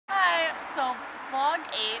So vlog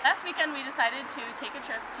 8, last weekend we decided to take a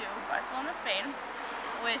trip to Barcelona, Spain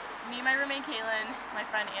with me, my roommate Kaylin, my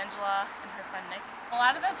friend Angela, and her friend Nick. A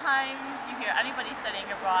lot of the times you hear anybody studying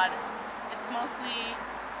abroad, it's mostly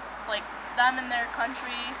like them in their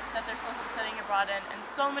country that they're supposed to be studying abroad in, and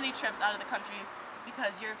so many trips out of the country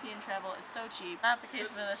because European travel is so cheap. Not the case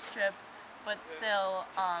for this trip, but still,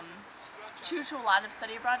 due to a lot of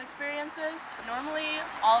study abroad experiences. Normally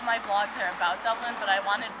all of my vlogs are about Dublin, but I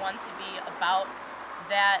wanted one to be about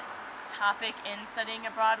that topic in studying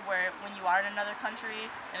abroad, where when you are in another country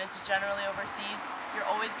and it's generally overseas, you're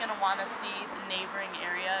always going to want to see the neighboring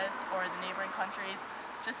areas or the neighboring countries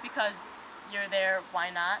just because you're there, why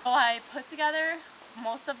not? So I put together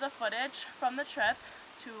most of the footage from the trip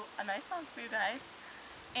to a nice song for you guys,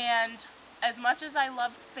 and as much as I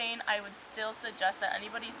loved Spain, I would still suggest that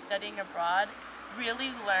anybody studying abroad really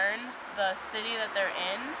learn the city that they're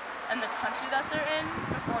in and the country that they're in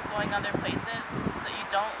before going other places, so that you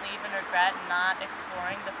don't leave and regret not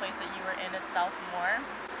exploring the place that you were in itself more.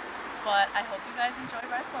 But I hope you guys enjoy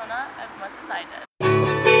Barcelona as much as I did.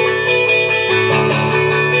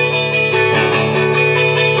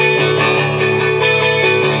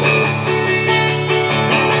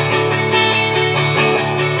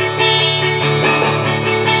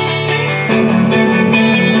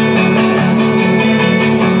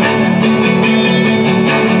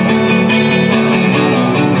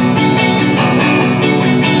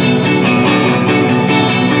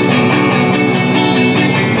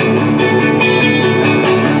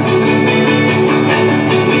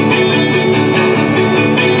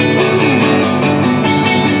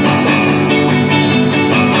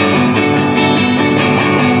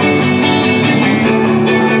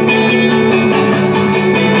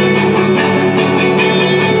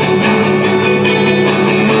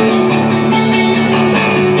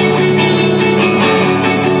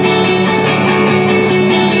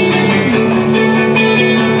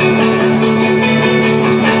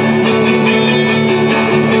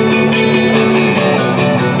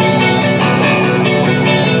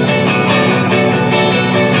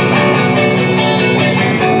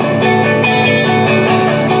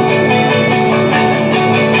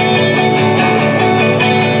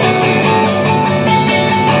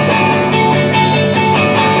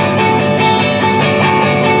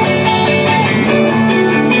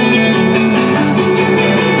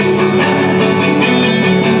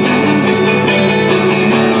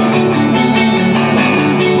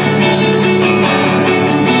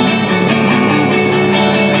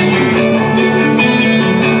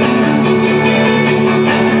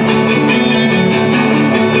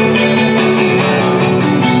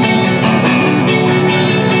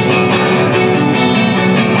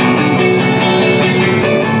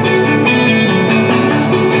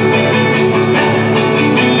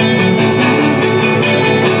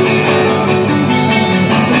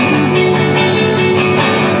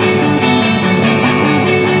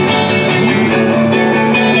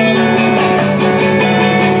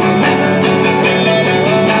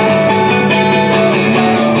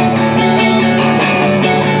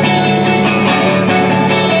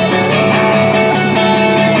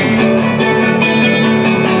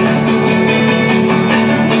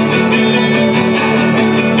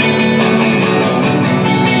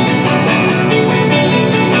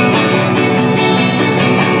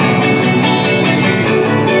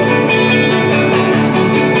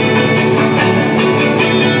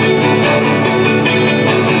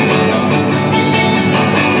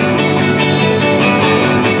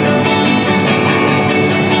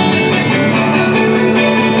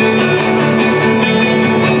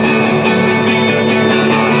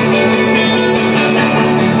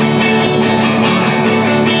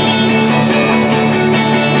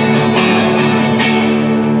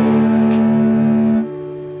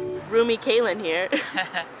 Kaylin here.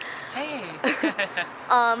 Hey!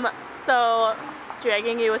 So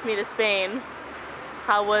dragging you with me to Spain,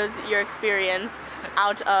 how was your experience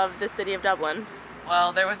out of the city of Dublin?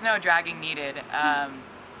 Well, there was no dragging needed.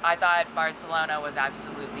 I thought Barcelona was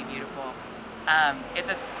absolutely beautiful. It's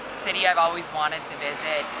a city I've always wanted to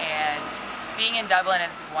visit, and being in Dublin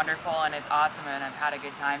is wonderful and it's awesome, and I've had a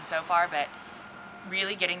good time so far, but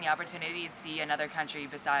really getting the opportunity to see another country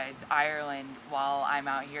besides Ireland while I'm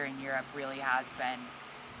out here in Europe really has been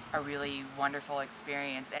a really wonderful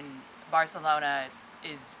experience, and Barcelona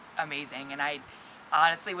is amazing, and I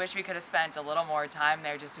honestly wish we could have spent a little more time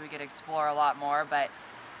there just so we could explore a lot more, but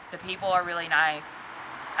the people are really nice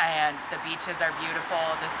and the beaches are beautiful,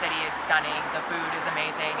 the city is stunning, the food is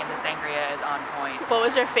amazing, and the sangria is on point. What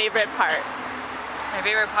was your favorite part? My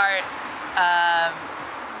favorite part,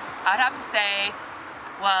 I'd have to say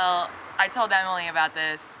Well, I told Emily about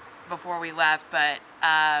this before we left, but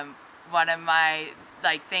one of my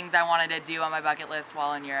things I wanted to do on my bucket list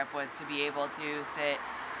while in Europe was to be able to sit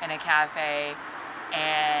in a cafe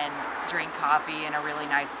and drink coffee in a really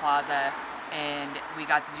nice plaza, and we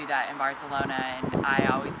got to do that in Barcelona, and I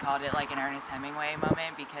always called it like an Ernest Hemingway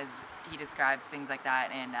moment because he describes things like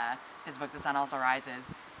that in his book The Sun Also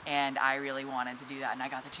Rises, and I really wanted to do that, and I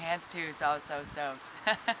got the chance to, so I was so stoked.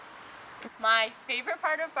 My favorite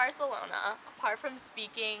part of Barcelona, apart from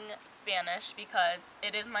speaking Spanish, because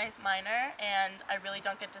it is my minor and I really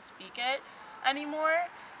don't get to speak it anymore,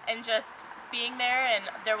 and just being there, and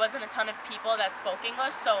there wasn't a ton of people that spoke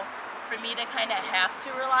English, so for me to kind of have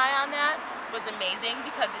to rely on that was amazing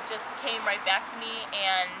because it just came right back to me,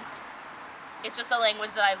 and it's just a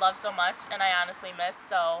language that I love so much and I honestly miss.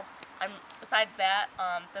 So besides that,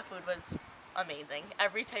 the food was amazing.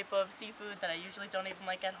 Every type of seafood that I usually don't even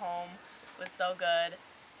like at home was so good,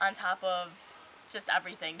 on top of just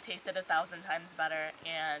everything tasted 1,000 times better,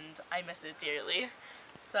 and I miss it dearly.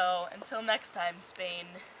 So until next time, Spain,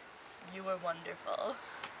 you were wonderful.